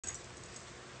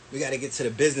we got to get to the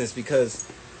business because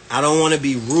I don't want to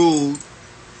be rude.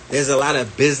 There's a lot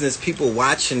of business people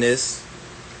watching this,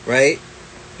 right?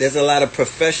 There's a lot of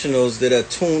professionals that are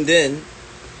tuned in.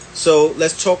 So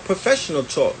let's talk professional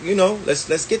talk.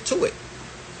 Let's get to it.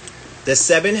 The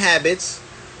 7 Habits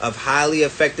of Highly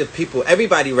Effective People.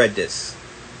 Everybody read this.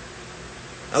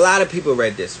 A lot of people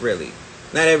read this, really.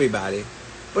 Not everybody,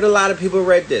 but a lot of people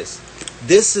read this.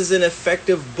 This is an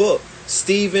effective book.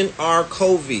 Stephen R.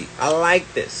 Covey. I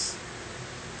like this.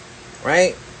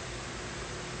 Right?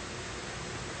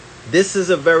 This is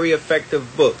a very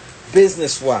effective book,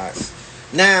 business-wise.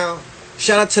 Now,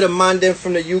 shout out to the Mandan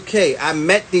from the UK. I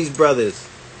met these brothers.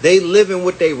 They living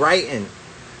what they writing.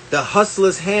 The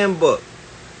Hustler's Handbook.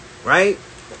 Right?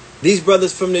 These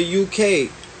brothers from the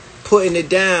UK putting it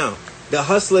down. The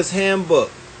Hustler's Handbook.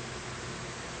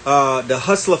 The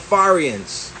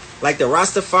Hustlefarians. Like the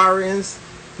Rastafarians.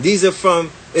 These are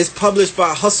it's published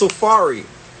by Hustlefari.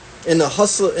 And the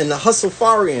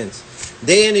Hustlefarians.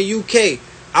 They in the UK.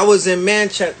 I was in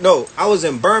Manchester. No, I was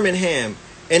in Birmingham.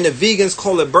 And the vegans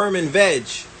call it Birmin Veg.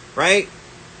 Right?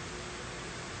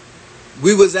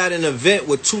 We was at an event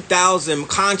with 2,000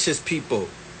 conscious people.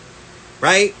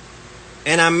 Right?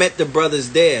 And I met the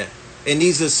brothers there. And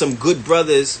these are some good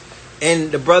brothers.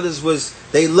 And the brothers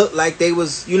they looked like they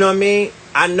was, you know what I mean?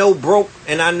 I know broke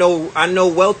and I know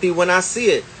wealthy when I see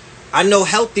it. I know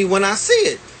healthy when I see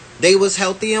it. They was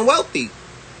healthy and wealthy.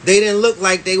 They didn't look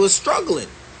like they was struggling.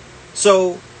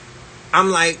 So I'm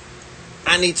like,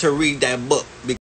 I need to read that book.